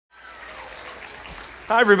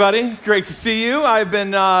Hi, everybody. Great to see you. I've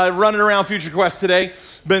been running around Future Quest today.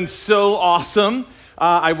 Been so awesome.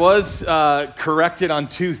 I was corrected on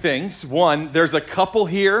two things. One, there's a couple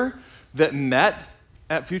here that met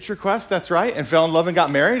at Future Quest, that's right, and fell in love and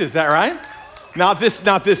got married. Is that right? Not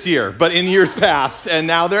this year, but in years past. And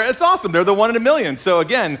now it's awesome. They're the one in a million. So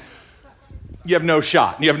again, you have no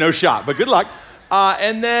shot. But good luck.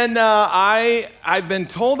 And then I've been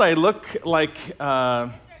told I look like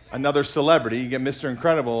another celebrity. You get Mr.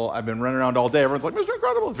 Incredible. I've been running around all day. Everyone's like, Mr.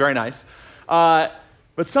 Incredible. It's very nice. But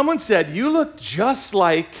someone said, you look just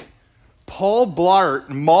like Paul Blart,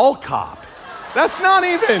 Mall Cop. That's not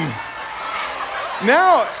even...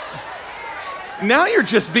 Now you're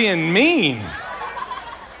just being mean.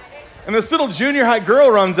 And this little junior high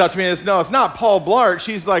girl runs up to me and says, no, it's not Paul Blart.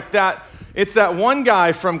 She's like that. It's that one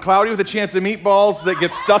guy from Cloudy with a Chance of Meatballs that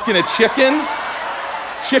gets stuck in a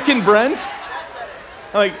chicken Brent.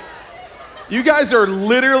 Like, you guys are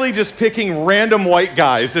literally just picking random white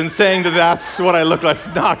guys and saying that that's what I look like. It's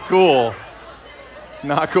not cool.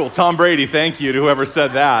 Not cool. Tom Brady, thank you to whoever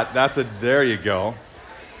said that. There you go.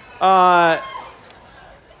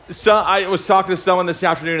 So I was talking to someone this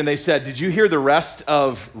afternoon and they said, did you hear the rest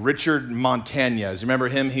of Richard Montañez? Remember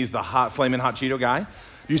him? He's the flaming hot Cheeto guy.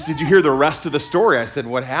 Did you hear the rest of the story? I said,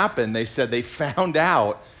 what happened? They said they found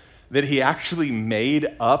out that he actually made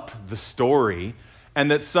up the story and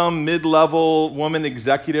that some mid-level woman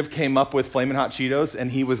executive came up with flaming hot Cheetos and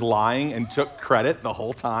he was lying and took credit the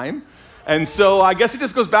whole time. And so I guess it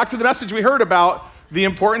just goes back to the message we heard about the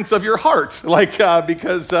importance of your heart.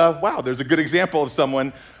 Because there's a good example of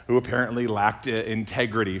someone who apparently lacked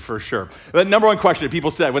integrity for sure. The number one question that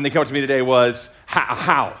people said when they came up to me today was,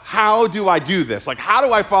 how? How do I do this? Like, how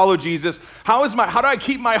do I follow Jesus? How do I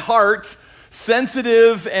keep my heart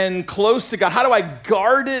sensitive and close to God? How do I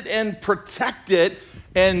guard it and protect it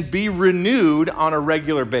and be renewed on a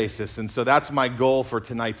regular basis? And so that's my goal for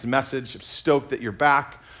tonight's message. I'm stoked that you're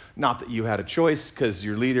back. Not that you had a choice, because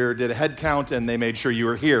your leader did a head count and they made sure you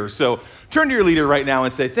were here. So turn to your leader right now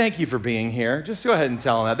and say, thank you for being here. Just go ahead and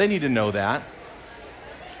tell them that. They need to know that.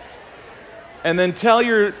 And then tell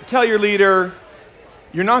your leader,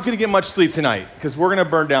 you're not going to get much sleep tonight because we're going to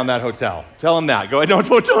burn down that hotel. Tell them that. Go ahead. No,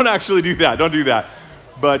 don't actually do that. Don't do that.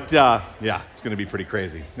 But it's going to be pretty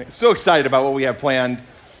crazy. So excited about what we have planned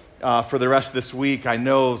for the rest of this week. I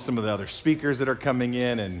know some of the other speakers that are coming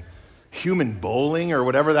in, and human bowling or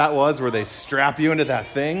whatever that was, where they strap you into that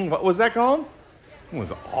thing. What was that called? It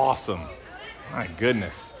was awesome. My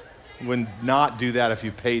goodness. Would not do that if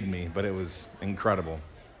you paid me, but it was incredible.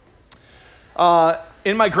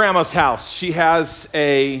 In my grandma's house, she had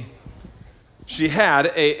a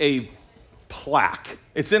plaque.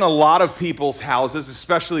 It's in a lot of people's houses,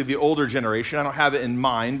 especially the older generation. I don't have it in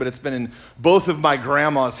mine, but it's been in both of my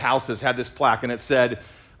grandma's houses, had this plaque, and it said,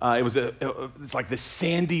 it's like this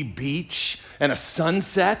sandy beach and a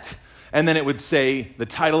sunset, and then it would say, the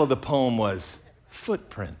title of the poem was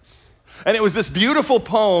Footprints. And it was this beautiful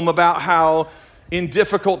poem about how in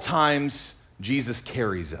difficult times, Jesus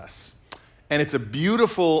carries us. And it's a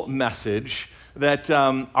beautiful message that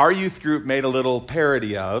our youth group made a little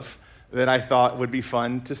parody of that I thought would be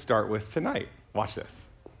fun to start with tonight. Watch this.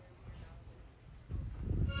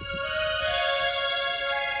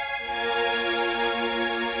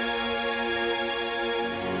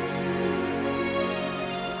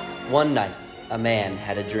 One night, a man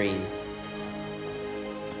had a dream.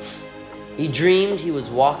 He dreamed he was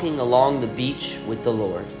walking along the beach with the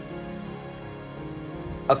Lord.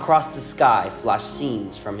 Across the sky flashed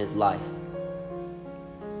scenes from his life.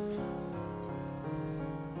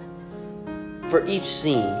 For each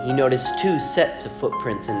scene, he noticed two sets of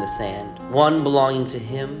footprints in the sand, one belonging to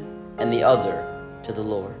him and the other to the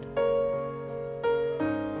Lord.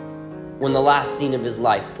 When the last scene of his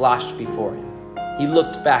life flashed before him, he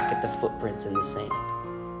looked back at the footprints in the sand.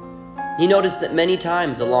 He noticed that many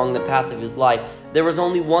times along the path of his life, there was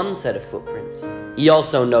only one set of footprints. He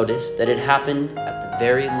also noticed that it happened at the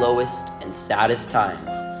very lowest and saddest times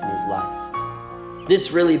in his life.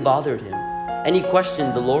 This really bothered him, and he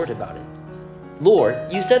questioned the Lord about it. Lord,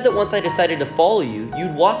 you said that once I decided to follow you,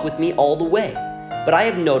 you'd walk with me all the way. But I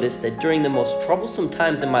have noticed that during the most troublesome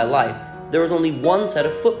times in my life, there was only one set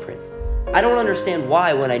of footprints. I don't understand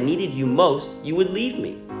why, when I needed you most, you would leave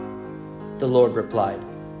me. The Lord replied,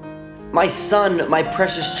 my son, my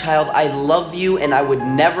precious child, I love you and I would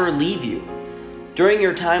never leave you. During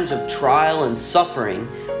your times of trial and suffering,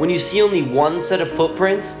 when you see only one set of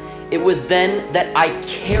footprints, it was then that I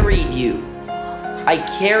carried you. I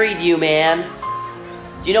carried you, man.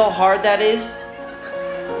 Do you know how hard that is?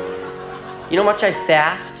 You know how much I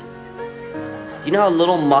fast? Do you know how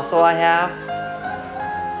little muscle I have?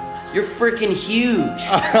 You're freaking huge.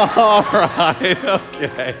 All right,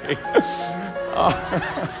 okay.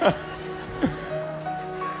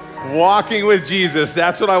 Walking with Jesus,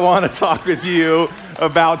 that's what I want to talk with you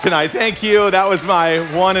about tonight. Thank you. That was my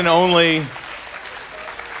one and only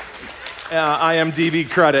IMDb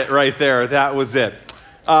credit right there. That was it.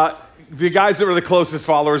 The guys that were the closest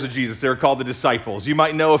followers of Jesus, they were called the disciples. You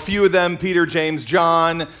might know a few of them: Peter, James,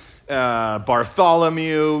 John,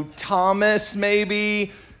 Bartholomew, Thomas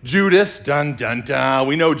maybe, Judas, dun, dun, dun.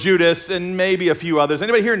 We know Judas, and maybe a few others.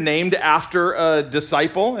 Anybody here named after a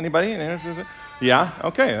disciple? Anybody? Yeah?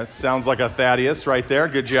 Okay, that sounds like a Thaddeus right there.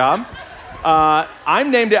 Good job. I'm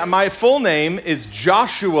named, my full name is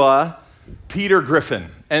Joshua Peter Griffin.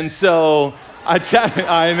 And so,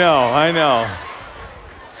 I know.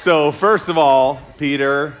 So first of all,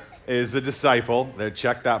 Peter is the disciple. There,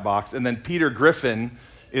 check that box. And then Peter Griffin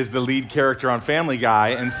is the lead character on Family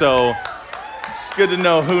Guy. And so it's good to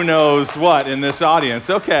know who knows what in this audience.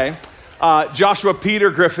 Okay. Joshua Peter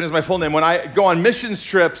Griffin is my full name. When I go on missions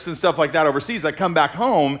trips and stuff like that overseas, I come back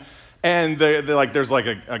home and there's like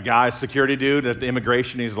a guy, security dude at the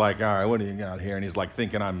immigration. He's like, all right, what do you got here? And he's like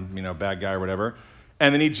thinking I'm, bad guy or whatever.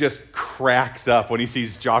 And then he just cracks up when he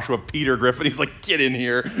sees Joshua Peter Griffin. He's like, get in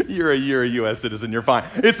here. You're a U.S. citizen. You're fine.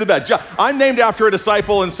 It's the best. I'm named after a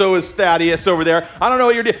disciple, and so is Thaddeus over there. I don't know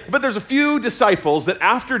what you're doing, but there's a few disciples that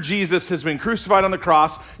after Jesus has been crucified on the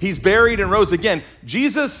cross, he's buried and rose again,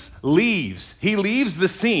 Jesus leaves. He leaves the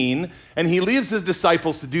scene, and he leaves his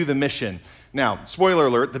disciples to do the mission. Now, spoiler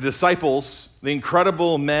alert, the disciples, the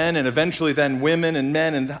incredible men and eventually then women and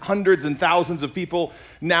men and hundreds and thousands of people,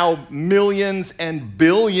 now millions and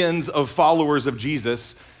billions of followers of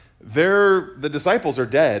Jesus, the disciples are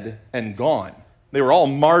dead and gone. They were all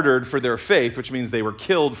martyred for their faith, which means they were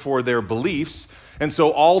killed for their beliefs. And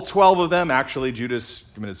so all 12 of them, actually Judas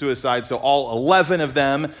committed suicide, so all 11 of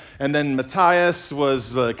them, and then Matthias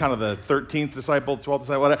was kind of the 13th disciple, 12th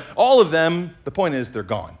disciple, whatever. All of them, the point is they're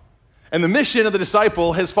gone. And the mission of the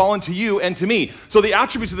disciple has fallen to you and to me. So the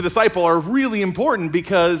attributes of the disciple are really important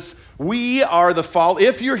because we are the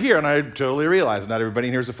if you're here, and I totally realize not everybody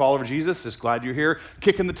in here is a follower of Jesus, just glad you're here,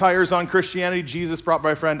 kicking the tires on Christianity, Jesus brought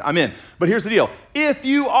by a friend, I'm in. But here's the deal. If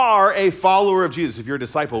you are a follower of Jesus, if you're a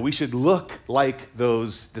disciple, we should look like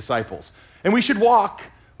those disciples. And we should walk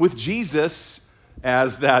with Jesus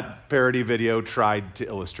as that parody video tried to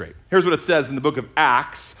illustrate. Here's what it says in the book of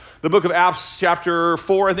Acts. The book of Acts, chapter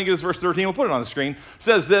 4, I think it is verse 13, we'll put it on the screen,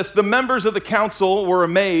 says this: the members of the council were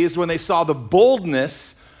amazed when they saw the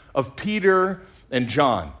boldness of Peter and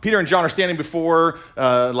John. Peter and John are standing before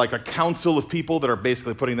like a council of people that are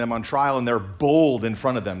basically putting them on trial, and they're bold in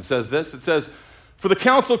front of them. It says this, it says, for the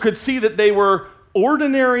council could see that they were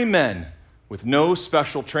ordinary men with no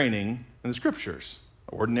special training in the scriptures.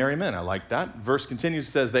 Ordinary men, I like that. Verse continues,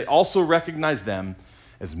 says, they also recognized them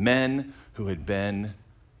as men who had been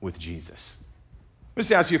with Jesus. Let me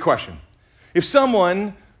just ask you a question. If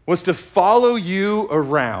someone was to follow you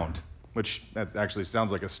around, which that actually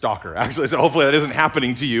sounds like a stalker, actually, so hopefully that isn't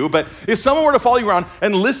happening to you, but if someone were to follow you around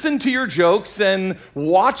and listen to your jokes and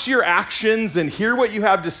watch your actions and hear what you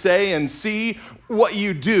have to say and see what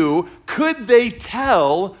you do, could they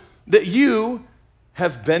tell that you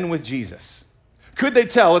have been with Jesus? Could they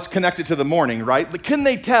tell, it's connected to the morning, right? Can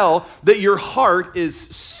they tell that your heart is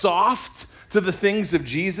soft to the things of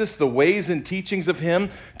Jesus, the ways and teachings of him?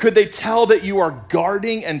 Could they tell that you are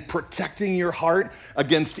guarding and protecting your heart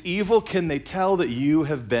against evil? Can they tell that you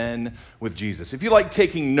have been with Jesus? If you like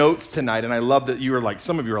taking notes tonight, and I love that you are like,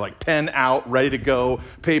 some of you are like pen out, ready to go,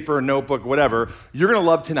 paper, notebook, whatever, you're gonna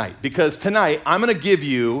love tonight, because tonight I'm gonna give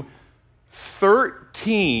you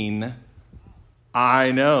 13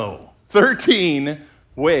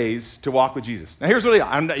 ways to walk with Jesus. Now here's what you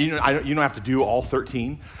don't have to do all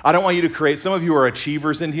 13. I don't want you to create, some of you are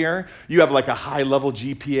achievers in here. You have like a high level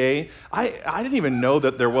GPA. I didn't even know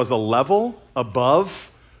that there was a level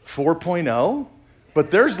above 4.0,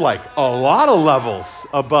 but there's like a lot of levels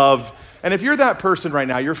above. And if you're that person right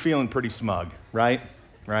now, you're feeling pretty smug, right?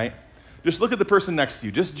 Just look at the person next to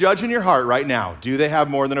you. Just judge in your heart right now. Do they have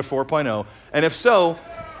more than a 4.0? And if so,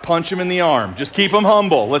 punch them in the arm. Just keep them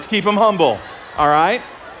humble. Let's keep them humble. All right?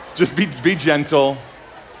 Just be gentle.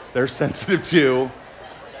 They're sensitive too.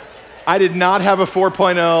 I did not have a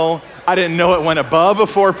 4.0. I didn't know it went above a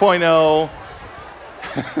 4.0.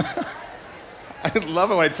 I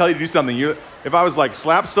love it when I tell you to do something. If I was like,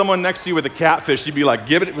 slap someone next to you with a catfish, you'd be like,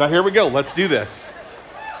 give it, well, here we go, let's do this.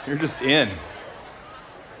 You're just in.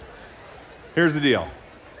 Here's the deal.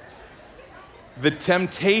 The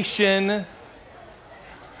temptation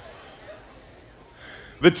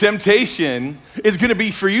The temptation is going to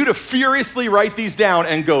be for you to furiously write these down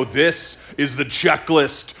and go, this is the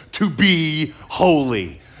checklist to be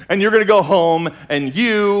holy. And you're going to go home and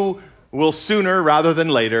you will sooner rather than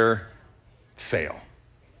later fail.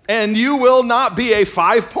 And you will not be a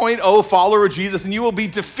 5.0 follower of Jesus, and you will be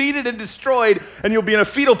defeated and destroyed, and you'll be in a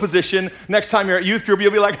fetal position. Next time you're at youth group,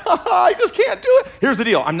 you'll be like, I just can't do it. Here's the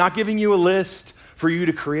deal. I'm not giving you a list for you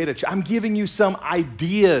to create I'm giving you some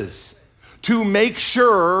ideas to make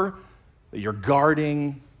sure that you're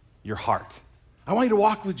guarding your heart. I want you to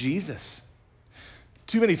walk with Jesus.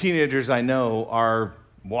 Too many teenagers I know are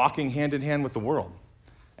walking hand in hand with the world.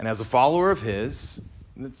 And as a follower of his,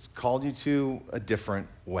 it's called you to a different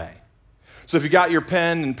way. So if you got your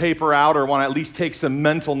pen and paper out or want to at least take some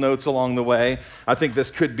mental notes along the way, I think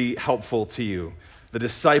this could be helpful to you. The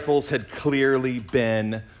disciples had clearly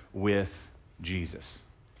been with Jesus.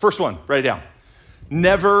 First one, write it down.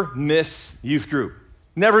 Never miss youth group.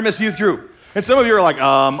 Never miss youth group. And some of you are like,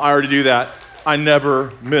 I already do that. I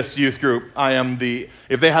never miss youth group.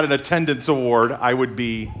 If they had an attendance award, I would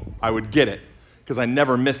get it because I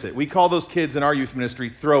never miss it. We call those kids in our youth ministry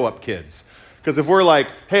throw-up kids. Because if we're like,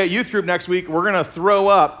 hey, at youth group next week, we're going to throw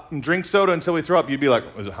up and drink soda until we throw up, you'd be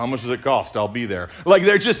like, how much does it cost? I'll be there. Like,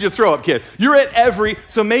 they're just your throw-up kid. You're at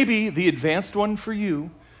so maybe the advanced one for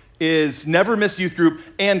you is never miss youth group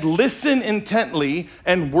and listen intently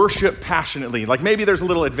and worship passionately. Like maybe there's a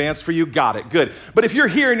little advanced for you. Got it. Good. But if you're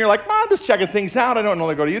here and you're like, I'm just checking things out. I don't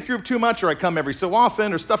normally go to youth group too much, or I come every so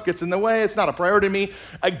often, or stuff gets in the way. It's not a priority to me.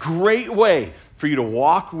 A great way for you to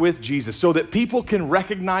walk with Jesus so that people can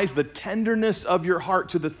recognize the tenderness of your heart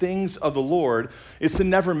to the things of the Lord is to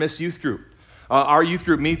never miss youth group. Our youth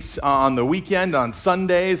group meets on the weekend, on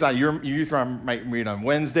Sundays. Your youth group might meet on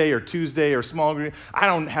Wednesday or Tuesday or small group. I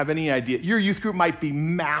don't have any idea. Your youth group might be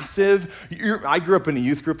massive. I grew up in a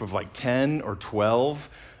youth group of like 10 or 12,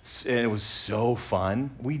 and it was so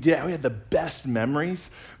fun. We had the best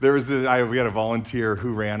memories. We had a volunteer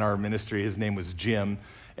who ran our ministry. His name was Jim,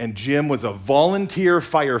 and Jim was a volunteer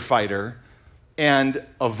firefighter and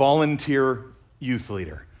a volunteer youth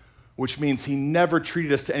leader, which means he never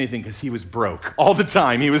treated us to anything because he was broke all the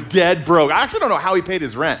time. He was dead broke. I actually don't know how he paid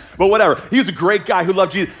his rent, but whatever. He was a great guy who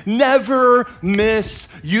loved Jesus. Never miss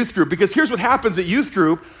youth group, because here's what happens at youth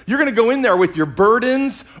group. You're going to go in there with your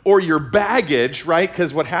burdens or your baggage, right?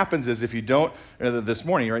 Because what happens is if you don't, this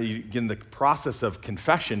morning, right, you get in the process of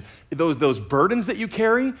confession, those burdens that you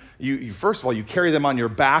carry, you first of all, you carry them on your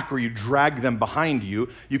back or you drag them behind you.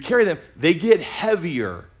 You carry them. They get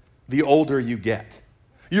heavier the older you get.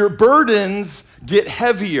 Your burdens get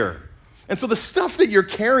heavier. And so the stuff that you're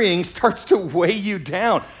carrying starts to weigh you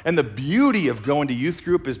down. And the beauty of going to youth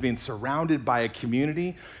group is being surrounded by a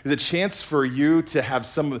community is a chance for you to have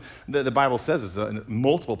the Bible says is in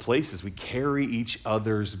multiple places we carry each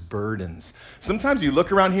other's burdens. Sometimes you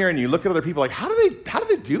look around here and you look at other people like, how do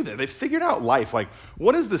they do that? They figured out life. Like,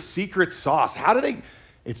 what is the secret sauce?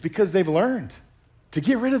 It's because they've learned to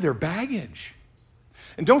get rid of their baggage.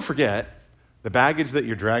 And don't forget, the baggage that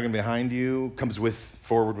you're dragging behind you comes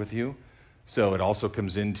forward with you. So it also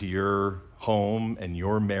comes into your home and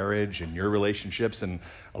your marriage and your relationships. And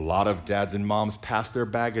a lot of dads and moms pass their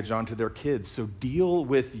baggage on to their kids. So deal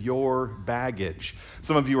with your baggage.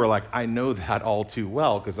 Some of you are like, I know that all too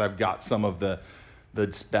well because I've got some of the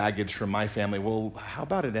baggage from my family. Well, how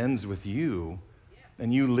about it ends with you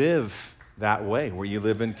and you live that way where you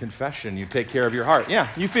live in confession. You take care of your heart. Yeah,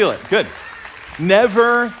 you feel it. Good.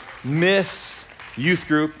 Never miss youth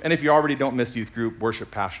group. And if you already don't miss youth group,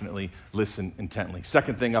 worship passionately, listen intently.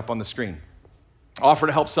 Second thing up on the screen, offer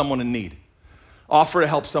to help someone in need. Offer to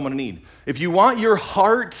help someone in need. If you want your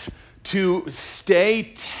heart to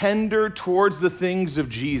stay tender towards the things of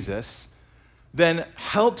Jesus, then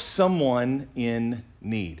help someone in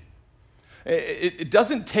need. It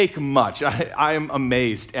doesn't take much. I am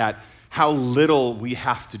amazed at how little we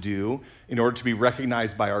have to do in order to be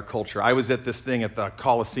recognized by our culture. I was at this thing at the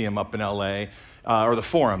Coliseum up in LA, or the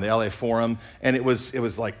Forum, the LA Forum, and it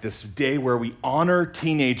was like this day where we honor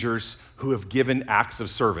teenagers who have given acts of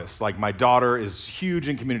service. Like my daughter is huge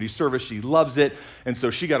in community service. She loves it. And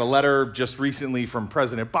so she got a letter just recently from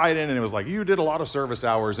President Biden, and it was like, you did a lot of service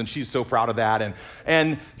hours, and she's so proud of that.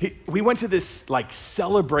 We went to this like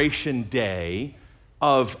celebration day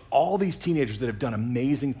of all these teenagers that have done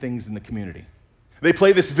amazing things in the community. They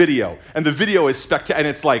play this video, and the video is spectacular, and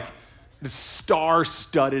it's like this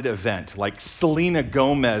star-studded event. Like Selena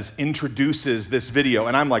Gomez introduces this video,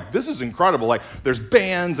 and I'm like, this is incredible. Like there's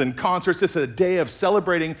bands and concerts. This is a day of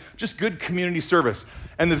celebrating just good community service.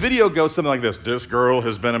 And the video goes something like this. This girl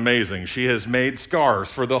has been amazing. She has made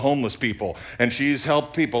scarves for the homeless people, and she's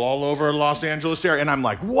helped people all over Los Angeles area. And I'm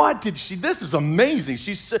like, what did she, this is amazing.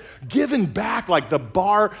 She's giving back, like the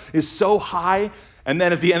bar is so high. And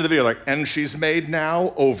then at the end of the video, like, and she's made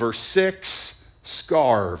now over 6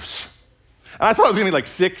 scarves. And I thought it was gonna be like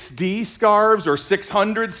 6D scarves or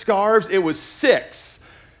 600 scarves. It was 6.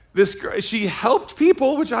 She helped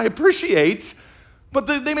people, which I appreciate, but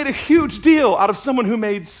they made a huge deal out of someone who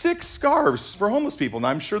made 6 scarves for homeless people. And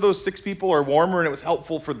I'm sure those 6 people are warmer and it was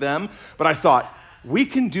helpful for them, but I thought, we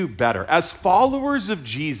can do better. As followers of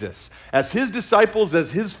Jesus, as his disciples,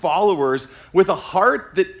 as his followers, with a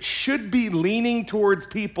heart that should be leaning towards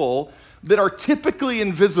people that are typically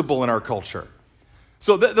invisible in our culture.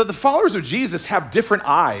 So the followers of Jesus have different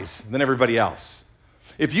eyes than everybody else.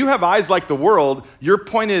 If you have eyes like the world, you're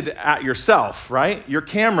pointed at yourself, right? Your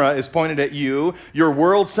camera is pointed at you. Your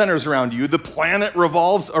world centers around you. The planet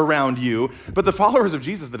revolves around you. But the followers of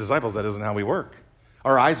Jesus, the disciples, that isn't how we work.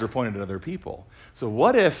 Our eyes are pointed at other people. So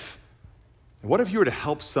what if you were to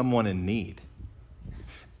help someone in need?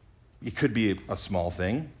 It could be a small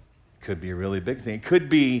thing. It could be a really big thing. It could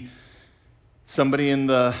be somebody in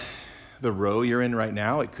the row you're in right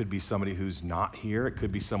now. It could be somebody who's not here. It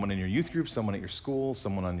could be someone in your youth group, someone at your school,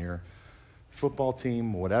 someone on your football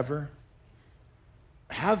team, whatever.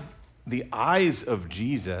 Have the eyes of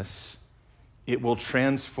Jesus. It will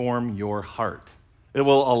transform your heart. It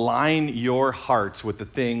will align your hearts with the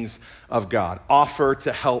things of God. Offer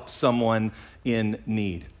to help someone in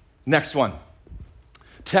need. Next one.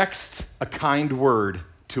 Text a kind word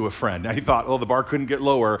to a friend. Now you thought, oh, the bar couldn't get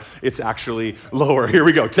lower. It's actually lower. Here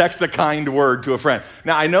we go. Text a kind word to a friend.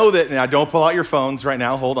 Now I know that, now don't pull out your phones right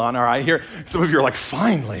now. Hold on. All right. Here, some of you are like,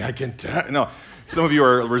 finally, I can no. Some of you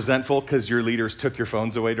are resentful because your leaders took your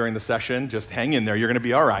phones away during the session. Just hang in there. You're going to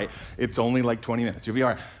be all right. It's only like 20 minutes. You'll be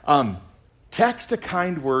all right. Text a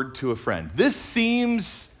kind word to a friend. This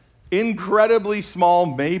seems incredibly small,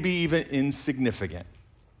 maybe even insignificant.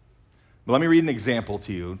 But let me read an example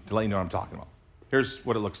to you to let you know what I'm talking about. Here's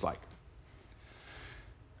what it looks like.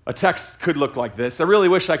 A text could look like this. I really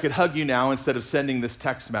wish I could hug you now instead of sending this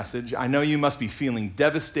text message. I know you must be feeling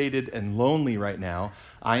devastated and lonely right now.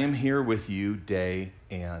 I am here with you day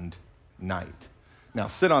and night. Now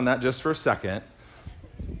sit on that just for a second.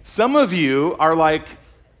 Some of you are like,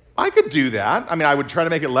 I could do that. I mean, I would try to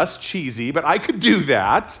make it less cheesy, but I could do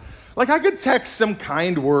that. Like I could text some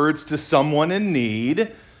kind words to someone in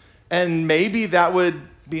need, and maybe that would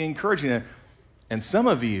be encouraging. And some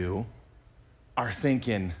of you are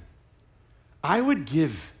thinking, I would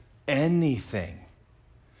give anything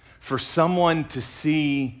for someone to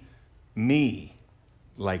see me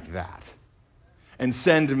like that and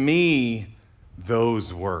send me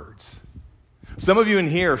those words. Some of you in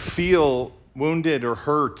here feel wounded or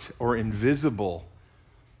hurt or invisible.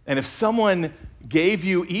 And if someone gave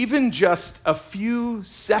you even just a few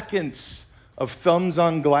seconds of thumbs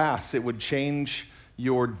on glass, it would change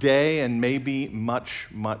your day and maybe much,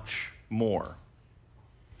 much more.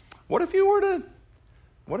 What if you were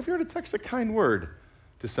to text a kind word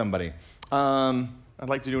to somebody? I'd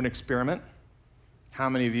like to do an experiment. How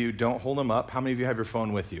many of you don't hold them up? How many of you have your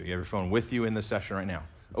phone with you? You have your phone with you in the session right now?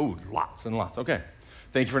 Oh, lots and lots. Okay.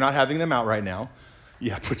 Thank you for not having them out right now.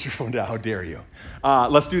 Yeah, put your phone down. How dare you?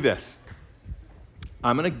 Let's do this.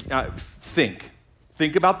 I'm going to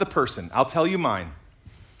think about the person. I'll tell you mine.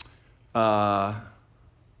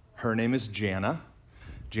 Her name is Jana.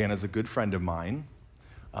 Jana's a good friend of mine.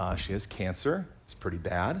 She has cancer. It's pretty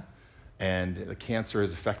bad. And the cancer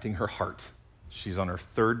is affecting her heart. She's on her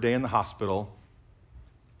 3rd day in the hospital.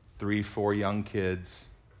 3, 4 young kids.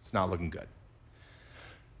 It's not looking good.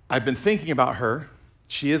 I've been thinking about her.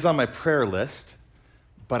 She is on my prayer list,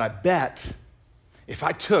 but I bet if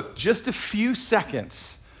I took just a few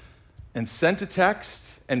seconds and sent a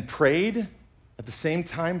text and prayed at the same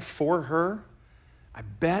time for her, I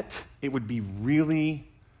bet it would be really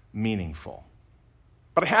meaningful.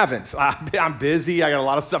 But I haven't. I'm busy. I got a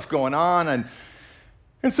lot of stuff going on,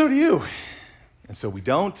 and so do you. And so we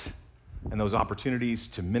don't, and those opportunities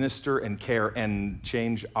to minister and care and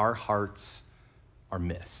change our hearts are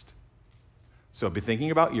missed. So be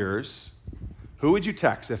thinking about yours. Who would you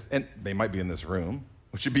text if, and they might be in this room,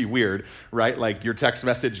 which would be weird, right? Like your text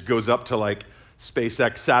message goes up to like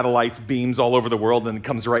SpaceX satellites, beams all over the world, and it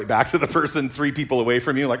comes right back to the person 3 people away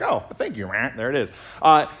from you, like, oh, thank you, there it is.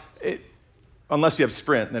 Unless you have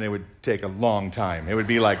Sprint, then it would take a long time. It would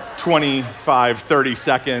be like 25, 30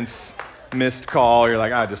 seconds. missed call. You're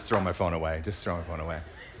like, just throw my phone away. Just throw my phone away.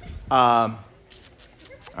 All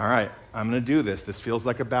right, I'm going to do this. This feels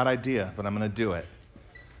like a bad idea, but I'm going to do it.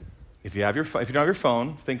 If you don't have your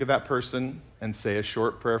phone, think of that person and say a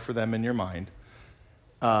short prayer for them in your mind.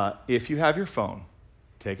 If you have your phone,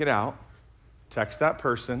 take it out, text that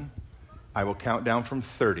person. I will count down from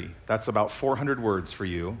 30. That's about 400 words for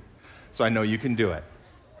you, so I know you can do it.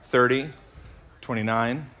 30,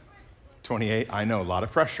 29, 28. I know, a lot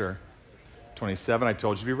of pressure. 27, I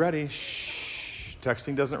told you to be ready. Shh.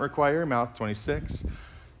 Texting doesn't require your mouth. 26,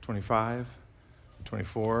 25,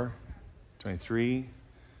 24, 23,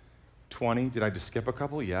 20. Did I just skip a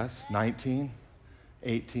couple? Yes. 19,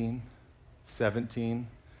 18, 17,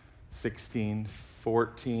 16,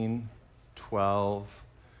 14, 12,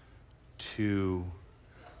 2.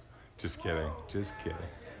 Just kidding. Just kidding.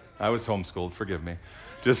 I was homeschooled. Forgive me.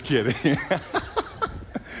 Just kidding.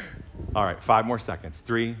 All right, 5 more seconds.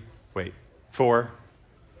 4,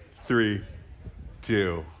 3,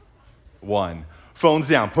 2, 1. Phones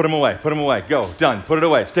down. Put them away. Put them away. Go. Done. Put it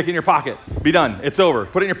away. Stick it in your pocket. Be done. It's over.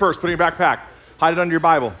 Put it in your purse. Put it in your backpack. Hide it under your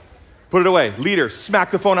Bible. Put it away. Leader,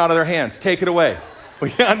 smack the phone out of their hands. Take it away.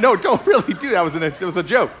 Well, yeah, no, don't really do that. It was a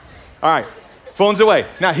joke. All right. Phone's away.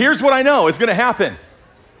 Now, here's what I know is going to happen.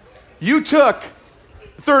 You took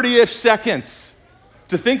 30-ish seconds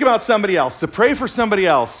to think about somebody else, to pray for somebody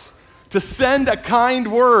else, to send a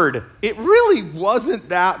kind word. It really wasn't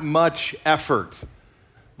that much effort.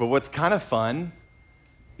 But what's kind of fun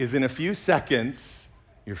is in a few seconds,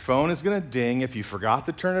 your phone is going to ding if you forgot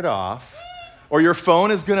to turn it off, or your phone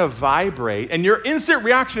is going to vibrate, and your instant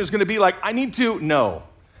reaction is going to be like, I need to. No,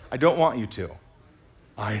 I don't want you to.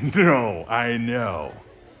 I know.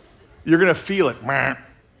 You're going to feel it,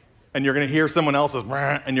 and you're going to hear someone else's,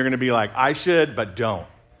 and you're going to be like, I should, but don't.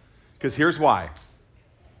 Because here's why.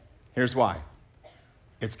 Here's why.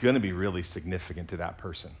 It's going to be really significant to that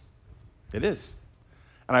person. It is.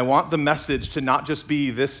 And I want the message to not just be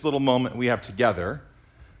this little moment we have together,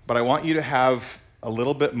 but I want you to have a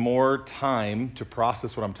little bit more time to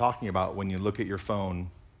process what I'm talking about when you look at your phone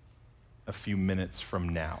a few minutes from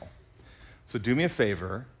now. So do me a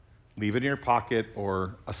favor, leave it in your pocket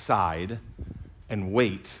or aside, and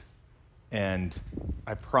wait. And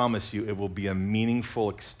I promise you it will be a meaningful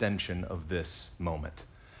extension of this moment.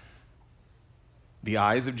 The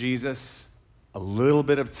eyes of Jesus, a little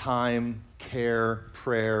bit of time, care,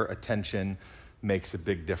 prayer, attention makes a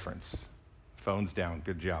big difference. Phone's down.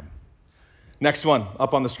 Good job. Next one,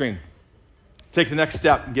 up on the screen. Take the next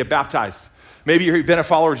step and get baptized. Maybe you've been a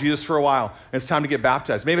follower of Jesus for a while, and it's time to get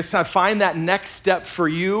baptized. Maybe it's time to find that next step for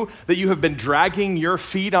you that you have been dragging your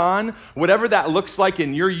feet on, whatever that looks like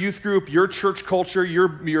in your youth group, your church culture,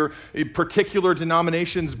 your particular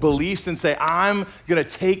denomination's beliefs, and say, I'm going to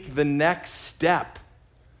take the next step.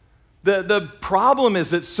 The problem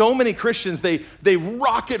is that so many Christians, they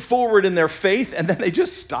rocket forward in their faith, and then they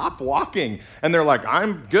just stop walking. And they're like,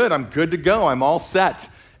 I'm good to go, I'm all set.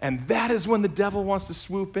 And that is when the devil wants to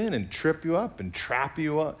swoop in and trip you up and trap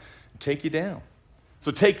you up and take you down. So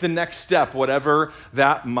take the next step, whatever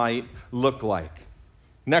that might look like.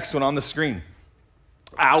 Next one on the screen.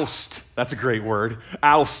 Oust. That's a great word.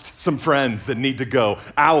 Oust some friends that need to go.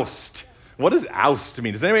 Oust. What does oust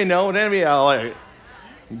mean? Does anybody know?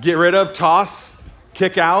 Get rid of, toss,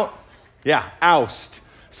 kick out. Yeah, oust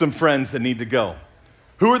some friends that need to go.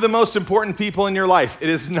 Who are the most important people in your life? It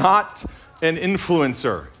is not an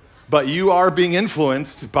influencer, but you are being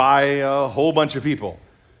influenced by a whole bunch of people.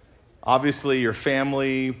 Obviously, your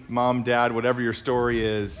family, mom, dad, whatever your story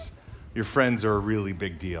is, your friends are a really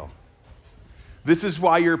big deal. This is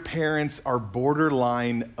why your parents are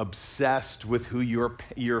borderline obsessed with who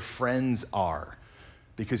your friends are,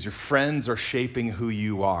 because your friends are shaping who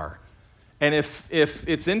you are. And if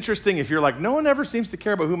it's interesting, if you're like, no one ever seems to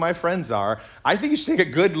care about who my friends are, I think you should take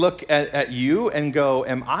a good look at you and go,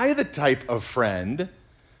 am I the type of friend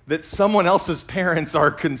that someone else's parents are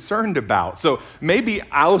concerned about? So maybe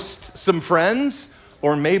oust some friends,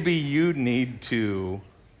 or maybe you need to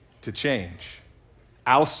change.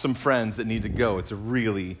 Oust some friends that need to go. It's a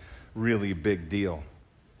really, really big deal.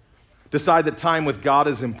 Decide that time with God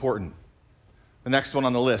is important. The next one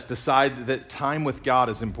on the list, decide that time with God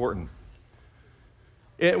is important.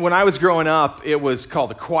 When I was growing up, it was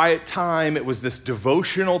called a quiet time. It was this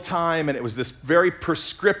devotional time, and it was this very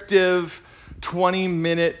prescriptive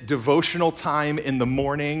 20-minute devotional time in the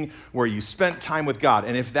morning where you spent time with God.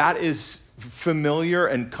 And if that is familiar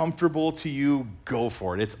and comfortable to you, go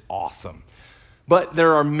for it. It's awesome. But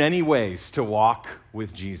there are many ways to walk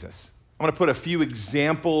with Jesus. I'm going to put a few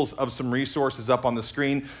examples of some resources up on the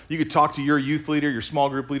screen. You could talk to your youth leader, your small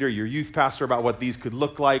group leader, your youth pastor about what these could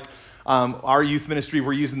look like. Our youth ministry,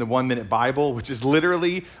 we're using the 1 Minute Bible, which is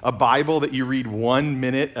literally a Bible that you read 1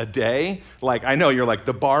 minute a day. Like, I know you're like,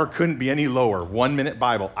 the bar couldn't be any lower, 1 Minute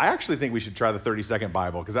Bible. I actually think we should try the 30-second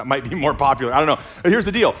Bible because that might be more popular. I don't know. But here's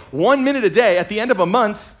the deal. 1 minute a day at the end of a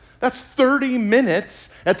month, that's 30 minutes.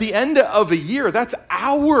 At the end of a year, that's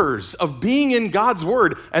hours of being in God's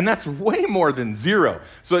Word, and that's way more than zero.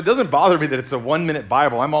 So it doesn't bother me that it's a 1 Minute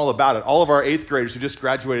Bible. I'm all about it. All of our 8th graders who just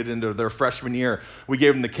graduated into their freshman year, we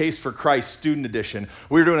gave them the Case for Christ Student Edition.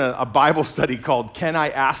 We were doing a Bible study called Can I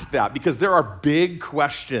Ask That? Because there are big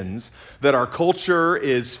questions that our culture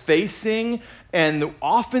is facing, and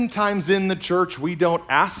oftentimes in the church, we don't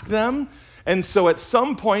ask them. And so at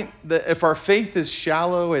some point, if our faith is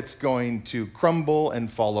shallow, it's going to crumble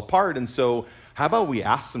and fall apart. And so how about we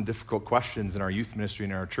ask some difficult questions in our youth ministry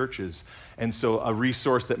and in our churches? And so a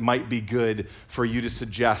resource that might be good for you to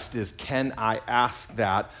suggest is, Can I Ask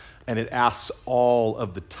That? And it asks all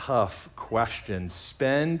of the tough questions.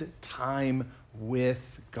 Spend time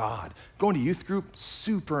with God. Going to youth group,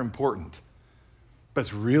 super important. But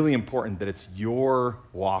it's really important that it's your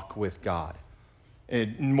walk with God.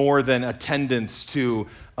 More than attendance to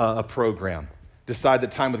a program. Decide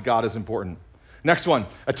that time with God is important. Next one,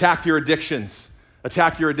 attack your addictions.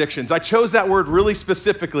 Attack your addictions. I chose that word really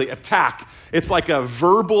specifically, attack. It's like a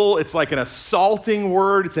verbal, it's like an assaulting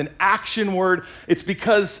word, it's an action word. It's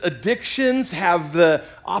because addictions have the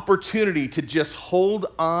opportunity to just hold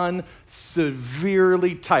on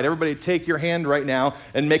severely tight. Everybody take your hand right now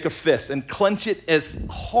and make a fist and clench it as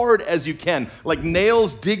hard as you can, like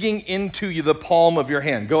nails digging into the palm of your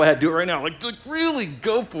hand. Go ahead, do it right now. Like really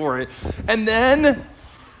go for it. And then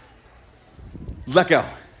let go.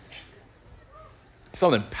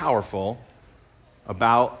 Something powerful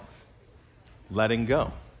about letting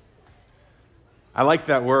go. I like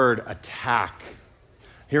that word, attack.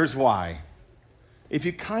 Here's why. If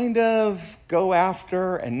you kind of go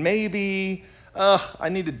after and maybe, I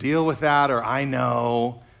need to deal with that, or I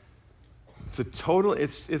know, it's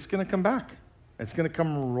going to come back. It's going to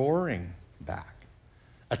come roaring back.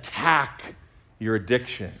 Attack your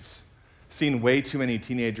addictions. I've seen way too many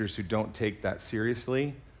teenagers who don't take that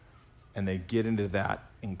seriously, and they get into that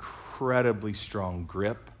incredibly strong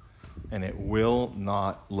grip, and it will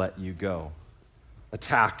not let you go.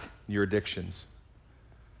 Attack your addictions.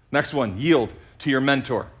 Next one, yield to your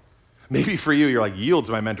mentor. Maybe for you, you're like, yield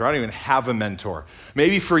to my mentor. I don't even have a mentor.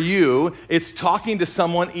 Maybe for you, it's talking to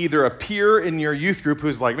someone, either a peer in your youth group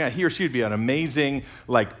who's like, man, he or she would be an amazing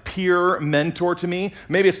peer mentor to me.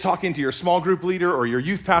 Maybe it's talking to your small group leader or your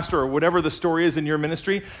youth pastor or whatever the story is in your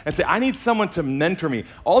ministry and say, I need someone to mentor me.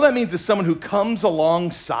 All that means is someone who comes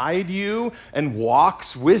alongside you and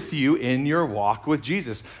walks with you in your walk with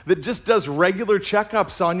Jesus, that just does regular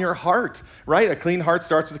checkups on your heart, right? A clean heart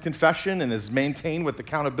starts with confession and is maintained with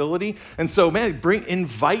accountability. And so, man,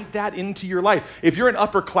 invite that into your life. If you're an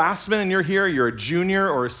upperclassman and you're here, you're a junior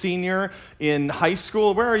or a senior in high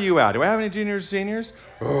school, where are you at? Do I have any juniors or seniors?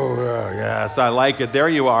 Oh, yes, I like it. There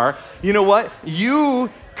you are. You know what? You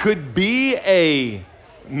could be a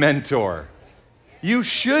mentor. You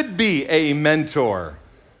should be a mentor.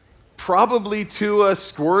 Probably to a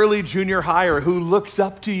squirrely junior higher who looks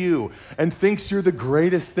up to you and thinks you're the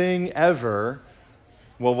greatest thing ever.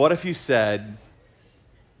 Well, what if you said,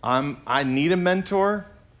 I need a mentor,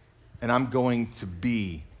 and I'm going to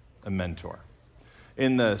be a mentor.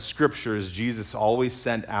 In the scriptures, Jesus always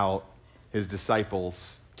sent out his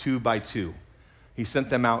disciples 2 by 2. He sent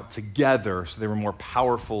them out together so they were more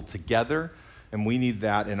powerful together, and we need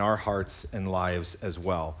that in our hearts and lives as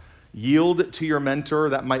well. Yield to your mentor.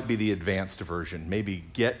 That might be the advanced version. Maybe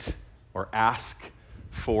get or ask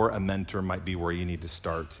for a mentor might be where you need to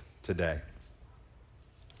start today.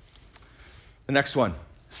 The next one.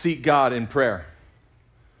 Seek God in prayer.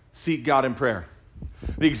 Seek God in prayer.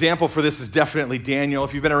 The example for this is definitely Daniel.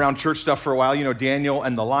 If you've been around church stuff for a while, you know Daniel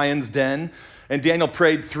and the lion's den. And Daniel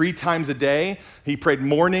prayed 3 times a day. He prayed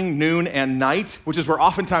morning, noon, and night, which is where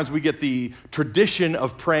oftentimes we get the tradition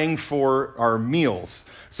of praying for our meals.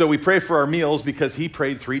 So we pray for our meals because he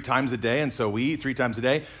prayed 3 times a day, and so we eat 3 times a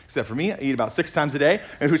day, except for me. I eat about 6 times a day,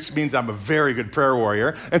 which means I'm a very good prayer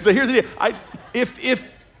warrior. And so here's the deal.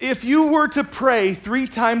 If you were to pray 3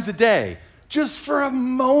 times a day, just for a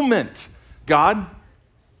moment, God,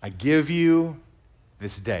 I give you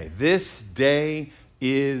this day. This day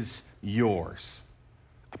is yours.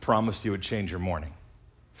 I promised you would change your morning.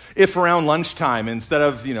 If around lunchtime, instead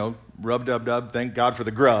of, rub-dub-dub, thank God for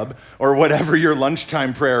the grub, or whatever your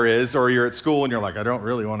lunchtime prayer is, or you're at school and you're like, I don't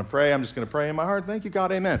really want to pray. I'm just going to pray in my heart. Thank you,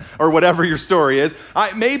 God, amen. Or whatever your story is.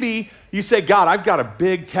 Maybe you say, God, I've got a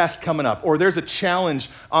big test coming up, or there's a challenge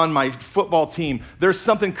on my football team. There's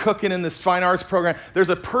something cooking in this fine arts program. There's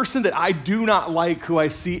a person that I do not like who I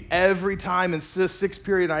see every time in sixth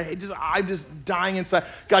period. I'm just dying inside.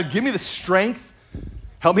 God, give me the strength.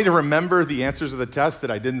 Help me to remember the answers of the test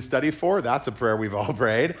that I didn't study for. That's a prayer we've all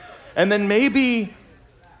prayed. And then maybe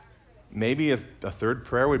a third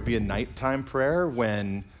prayer would be a nighttime prayer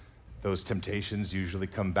when those temptations usually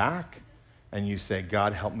come back and you say,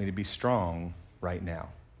 God, help me to be strong right now.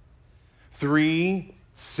 3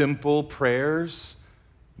 simple prayers,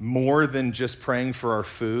 more than just praying for our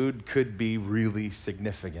food, could be really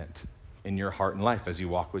significant in your heart and life as you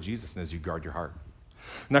walk with Jesus and as you guard your heart.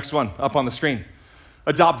 Next one, up on the screen.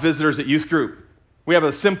 Adopt visitors at youth group. We have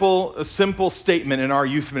a simple statement in our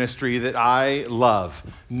youth ministry that I love.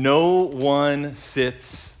 No one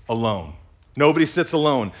sits alone. Nobody sits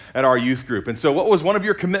alone at our youth group. And so what was one of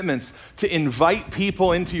your commitments to invite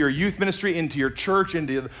people into your youth ministry, into your church,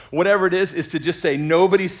 into whatever it is to just say,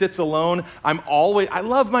 nobody sits alone. I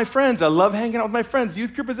love my friends. I love hanging out with my friends.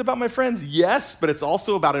 Youth group is about my friends, yes, but it's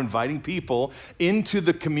also about inviting people into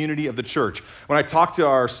the community of the church. When I talk to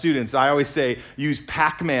our students, I always say, use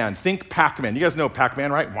Pac-Man. Think Pac-Man. You guys know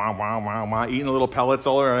Pac-Man, right? Wah, wah, wah, wah, eating the little pellets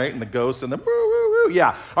all right, and the ghosts and the woo, woo, woo.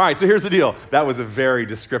 Yeah. All right, so here's the deal. That was a very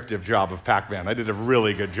descriptive job of Pac-Man. I did a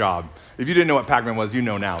really good job. If you didn't know what Pac-Man was, you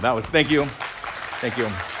know now. Thank you.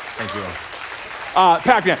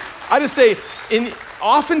 Pac-Man. I just say,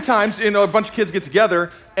 oftentimes, a bunch of kids get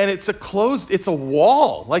together and it's a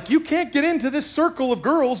wall. Like you can't get into this circle of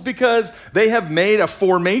girls because they have made a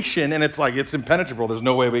formation and it's impenetrable. There's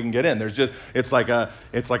no way we can get in. It's like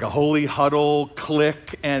a holy huddle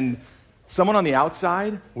clique, and someone on the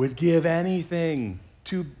outside would give anything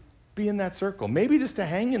to be in that circle. Maybe just to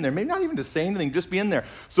hang in there. Maybe not even to say anything, just be in there.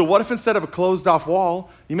 So what if instead of a closed off wall,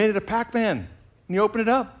 you made it a Pac-Man and you open it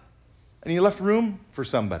up and you left room for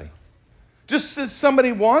somebody? Just if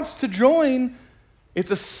somebody wants to join,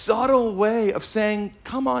 it's a subtle way of saying,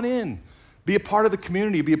 come on in. Be a part of the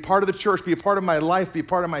community, be a part of the church, be a part of my life, be a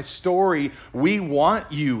part of my story. We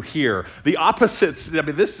want you here. The opposites,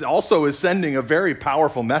 this also is sending a very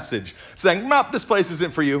powerful message, saying, nope, this place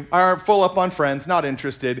isn't for you. I'm full up on friends, not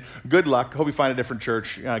interested. Good luck. Hope you find a different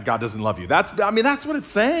church. God doesn't love you. That's what it's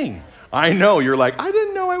saying. I know. You're like, I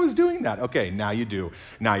didn't know I was doing that. Okay, now you do.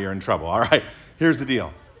 Now you're in trouble. All right, here's the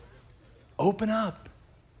deal. Open up.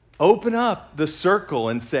 Open up the circle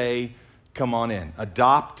and say, come on in.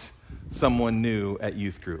 Adopt someone new at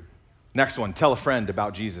youth group. Next one, tell a friend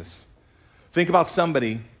about Jesus. Think about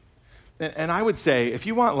somebody, and I would say, if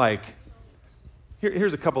you want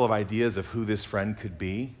here's a couple of ideas of who this friend could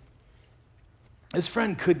be. This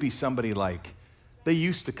friend could be somebody like, they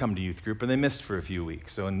used to come to youth group and they missed for a few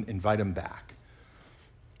weeks, so invite them back.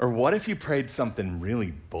 Or what if you prayed something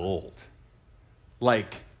really bold?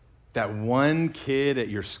 Like that one kid at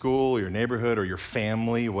your school, or your neighborhood, or your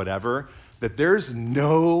family, whatever, that there's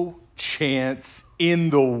no chance in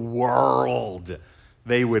the world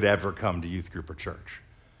they would ever come to youth group or church.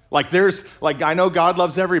 I know God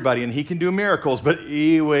loves everybody and he can do miracles, but no,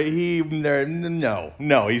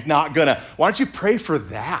 he's not gonna. Why don't you pray for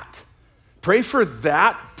that? Pray for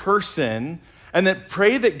that person, and then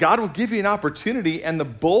pray that God will give you an opportunity and the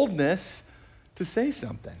boldness to say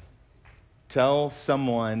something. Tell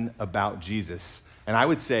someone about Jesus. And I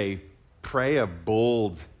would say, pray a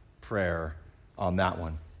bold prayer on that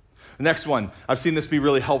one. The next one, I've seen this be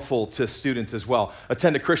really helpful to students as well.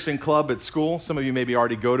 Attend a Christian club at school. Some of you maybe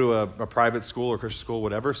already go to a private school or Christian school,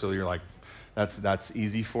 whatever, so you're like, that's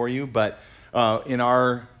easy for you. But in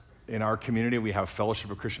our community, we have Fellowship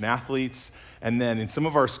of Christian Athletes, and then in some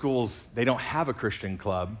of our schools, they don't have a Christian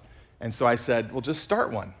club. And so I said, well, just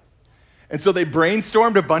start one. And so they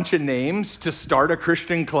brainstormed a bunch of names to start a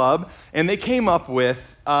Christian club, and they came up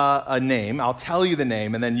with a name. I'll tell you the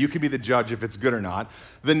name, and then you can be the judge if it's good or not.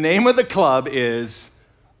 The name of the club is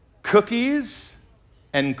Cookies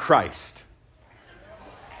and Christ.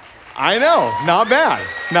 I know, not bad,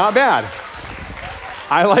 not bad.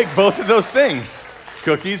 I like both of those things.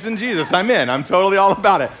 Cookies and Jesus, I'm in. I'm totally all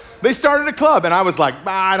about it. They started a club, and I was like,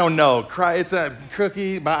 I don't know. It's a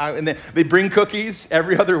cookie. And they bring cookies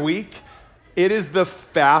every other week. It is the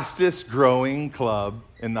fastest growing club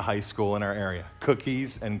in the high school in our area.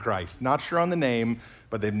 Cookies and Christ. Not sure on the name,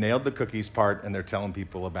 but they've nailed the cookies part, and they're telling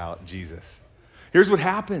people about Jesus. Here's what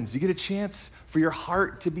happens. You get a chance for your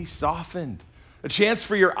heart to be softened. a chance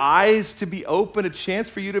for your eyes to be open, a chance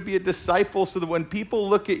for you to be a disciple so that when people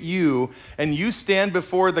look at you and you stand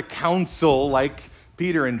before the council like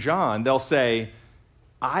Peter and John, they'll say,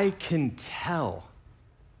 I can tell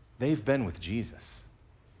they've been with Jesus.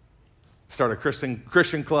 Start a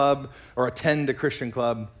Christian club or attend a Christian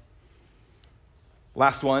club.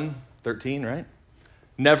 Last one, 13, right?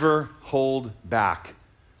 Never hold back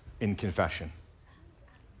in confession.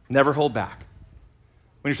 Never hold back.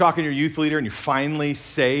 When you're talking to your youth leader and you finally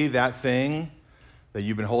say that thing that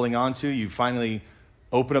you've been holding on to, you finally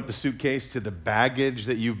open up the suitcase to the baggage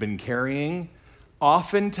that you've been carrying,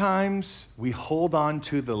 oftentimes we hold on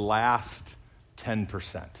to the last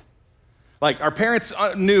 10%. Like our parents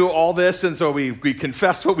knew all this, and so we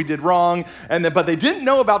confessed what we did wrong, but they didn't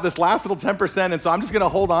know about this last little 10%, and so I'm just going to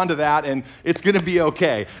hold on to that, and it's going to be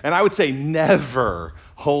okay. And I would say never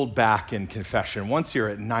hold back in confession. Once you're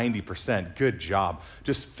at 90%, good job.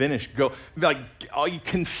 Just finish, go. Like, you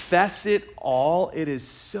confess it all. It is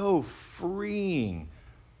so freeing.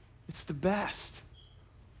 It's the best.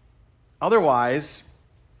 Otherwise,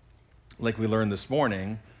 like we learned this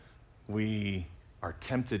morning, we are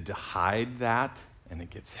tempted to hide that, and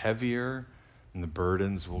it gets heavier, and the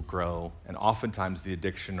burdens will grow, and oftentimes the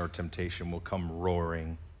addiction or temptation will come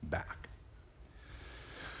roaring back.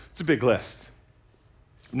 It's a big list.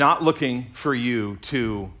 Not looking for you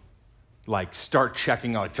to start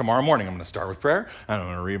checking, tomorrow morning I'm going to start with prayer, and I'm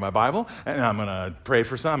going to read my Bible, and I'm going to pray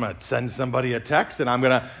for some, I'm going to send somebody a text,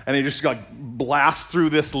 and you just blast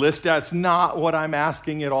through this list. That's not what I'm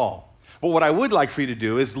asking at all. But what I would like for you to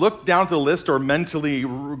do is look down at the list or mentally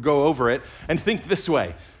go over it and think this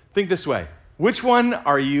way. Think this way. Which one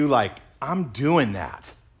are you I'm doing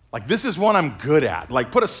that? This is one I'm good at.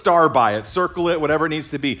 Put a star by it, circle it, whatever it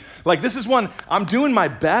needs to be. This is one I'm doing my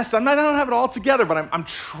best. I don't have it all together, but I'm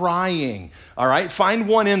trying, all right? Find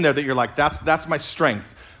one in there that you're that's my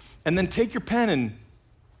strength. And then take your pen and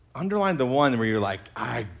underline the one where you're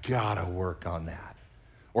I gotta work on that.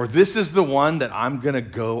 Or this is the one that I'm going to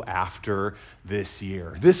go after this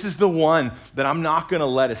year. This is the one that I'm not going to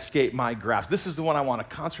let escape my grasp. This is the one I want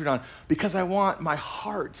to concentrate on because I want my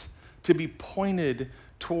heart to be pointed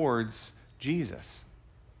towards Jesus.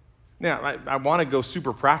 Now, I want to go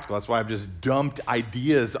super practical. That's why I've just dumped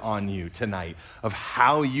ideas on you tonight of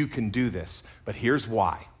how you can do this. But here's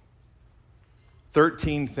why.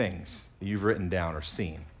 13 things that you've written down or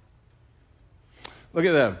seen. Look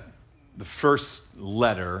at the first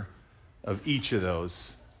letter of each of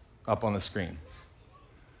those up on the screen.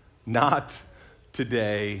 Not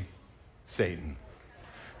today, Satan.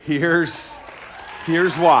 Here's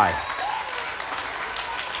why.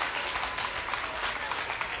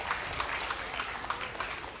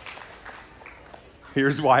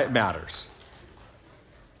 Here's why it matters.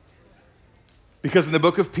 Because in the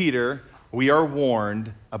book of Peter, we are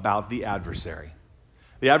warned about the adversary.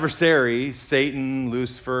 The adversary, Satan,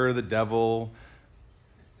 Lucifer, the devil,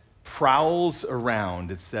 prowls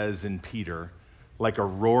around, it says in Peter, like a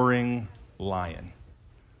roaring lion,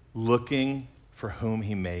 looking for whom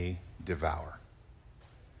he may devour.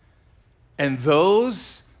 And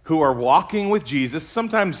those who are walking with Jesus,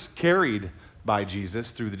 sometimes carried by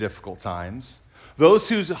Jesus through the difficult times, those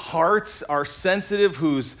whose hearts are sensitive,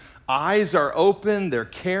 whose eyes are open, they're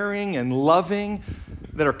caring and loving,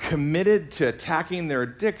 that are committed to attacking their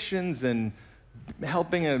addictions and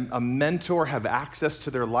helping a mentor have access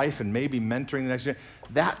to their life and maybe mentoring the next generation,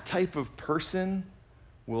 that type of person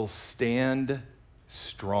will stand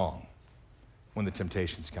strong when the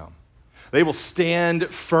temptations come. They will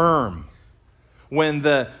stand firm when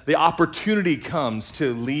the opportunity comes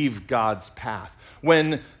to leave God's path.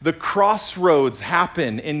 When the crossroads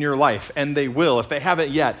happen in your life, and they will, if they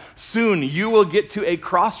haven't yet, soon you will get to a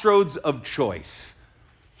crossroads of choice.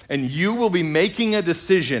 And you will be making a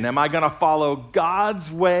decision. Am I going to follow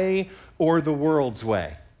God's way or the world's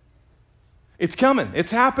way? It's coming.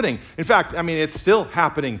 It's happening. In fact, it's still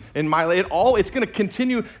happening in my life. It's going to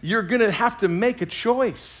continue. You're going to have to make a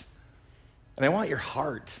choice. And I want your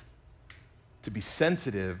heart to be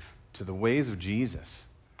sensitive to the ways of Jesus.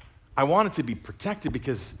 I want it to be protected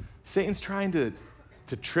because Satan's trying to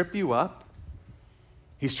trip you up.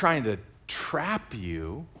 He's trying to trap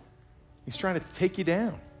you. He's trying to take you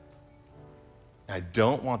down. I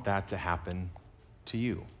don't want that to happen to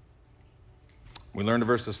you. We learned a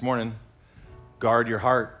verse this morning. Guard your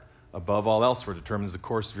heart above all else, for it determines the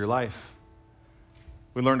course of your life.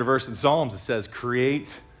 We learned a verse in Psalms that says,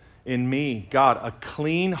 create in me, God, a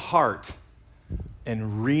clean heart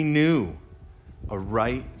and renew a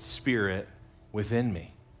right spirit within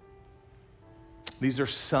me. These are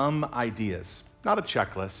some ideas, not a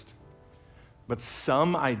checklist, but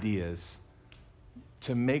some ideas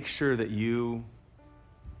to make sure that you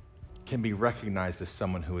can be recognized as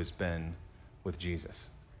someone who has been with Jesus.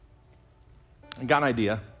 I got an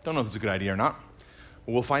idea. Don't know if it's a good idea or not.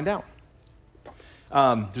 We'll find out.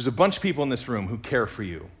 There's a bunch of people in this room who care for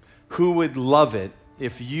you, who would love it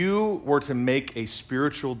if you were to make a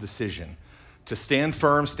spiritual decision to stand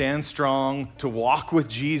firm, stand strong, to walk with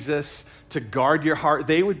Jesus, to guard your heart.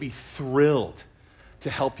 They would be thrilled to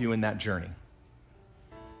help you in that journey.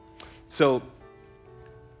 So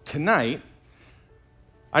tonight,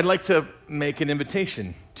 I'd like to make an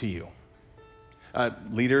invitation to you.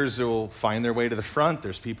 Leaders will find their way to the front.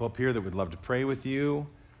 There's people up here that would love to pray with you,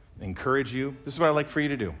 encourage you. This is what I'd like for you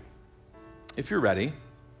to do. If you're ready,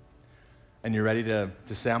 and you're ready to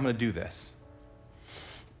say, I'm going to do this,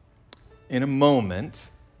 in a moment,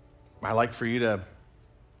 I'd like for you to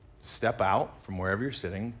step out from wherever you're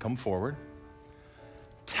sitting, come forward,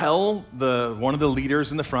 tell one of the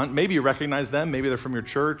leaders in the front, maybe you recognize them, maybe they're from your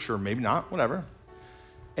church, or maybe not, whatever,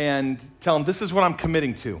 and tell them, this is what I'm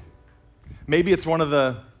committing to. Maybe it's one of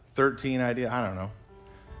the 13 ideas, I don't know.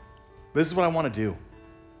 This is what I want to do.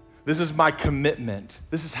 This is my commitment.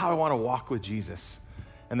 This is how I want to walk with Jesus.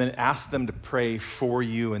 And then ask them to pray for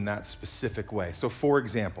you in that specific way. So for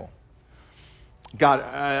example, God,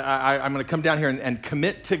 I'm going to come down here and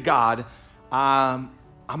commit to God. I'm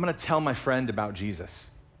going to tell my friend about Jesus.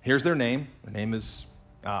 Here's their name. Their name is,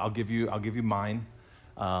 I'll give you mine.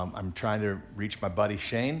 I'm trying to reach my buddy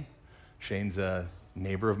Shane. Shane's a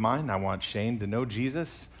neighbor of mine. I want Shane to know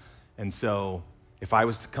Jesus. And so if I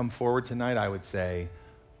was to come forward tonight, I would say,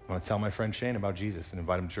 I want to tell my friend Shane about Jesus and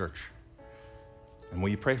invite him to church. And will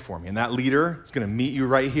you pray for me? And that leader is going to meet you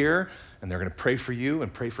right here, and they're going to pray for you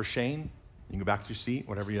and pray for Shane. You can go back to your seat,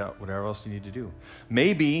 whatever else you need to do.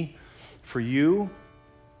 Maybe for you,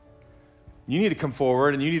 you need to come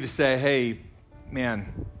forward and you need to say, hey,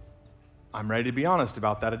 man, I'm ready to be honest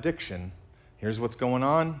about that addiction. Here's what's going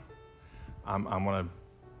on. I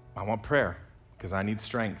want prayer because I need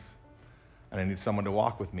strength, and I need someone to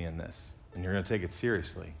walk with me in this. And you're going to take it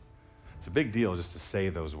seriously. It's a big deal just to say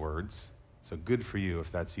those words. So good for you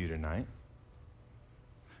if that's you tonight.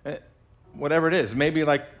 Whatever it is, maybe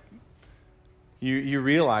like you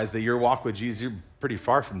realize that your walk with Jesus, you're pretty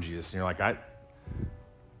far from Jesus, and you're like,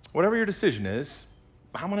 whatever your decision is,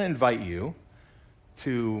 I'm going to invite you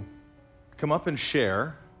to come up and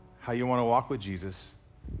share how you want to walk with Jesus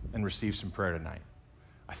and receive some prayer tonight.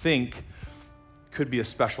 I think could be a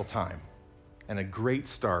special time and a great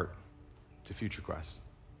start to Future Quest.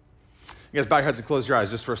 You guys bow your heads and close your eyes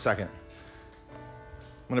just for a second.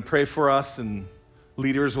 I'm going to pray for us, and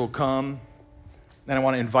leaders will come, and I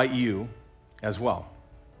want to invite you as well.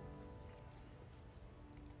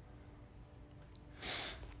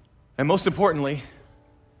 And most importantly,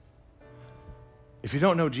 if you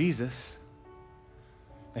don't know Jesus,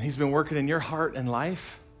 and he's been working in your heart and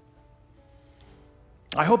life,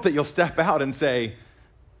 I hope that you'll step out and say,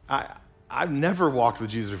 I've never walked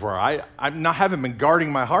with Jesus before. haven't been guarding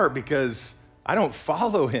my heart because I don't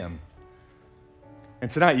follow him. And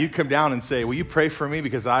tonight you'd come down and say, will you pray for me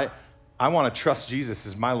because I want to trust Jesus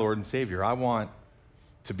as my Lord and Savior. I want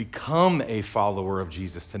to become a follower of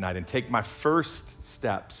Jesus tonight and take my first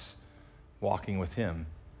steps walking with him.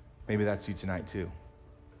 Maybe that's you tonight too.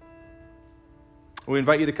 We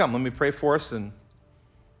invite you to come. Let me pray for us and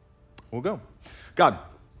we'll go. God,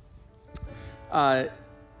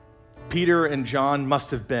 Peter and John must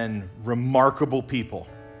have been remarkable people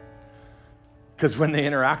because when they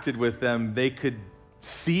interacted with them, they could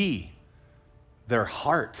see their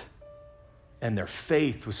heart and their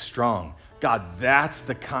faith was strong. God, that's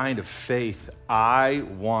the kind of faith I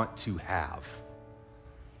want to have.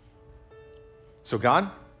 So God,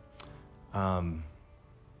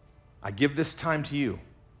 I give this time to you.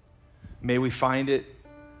 May we find it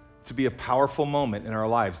to be a powerful moment in our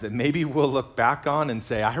lives that maybe we'll look back on and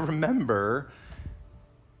say, I remember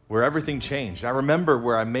where everything changed. I remember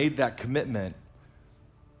where I made that commitment,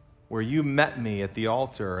 where you met me at the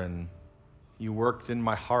altar and you worked in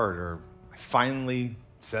my heart, or I finally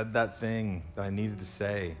said that thing that I needed to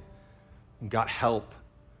say and got help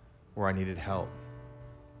where I needed help.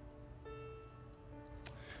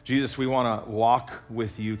 Jesus, we want to walk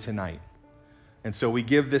with you tonight. And so we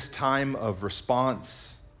give this time of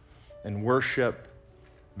response and worship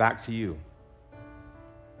back to you.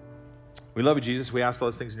 We love you, Jesus. We ask all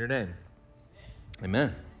those things in your name.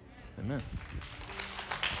 Amen. Amen.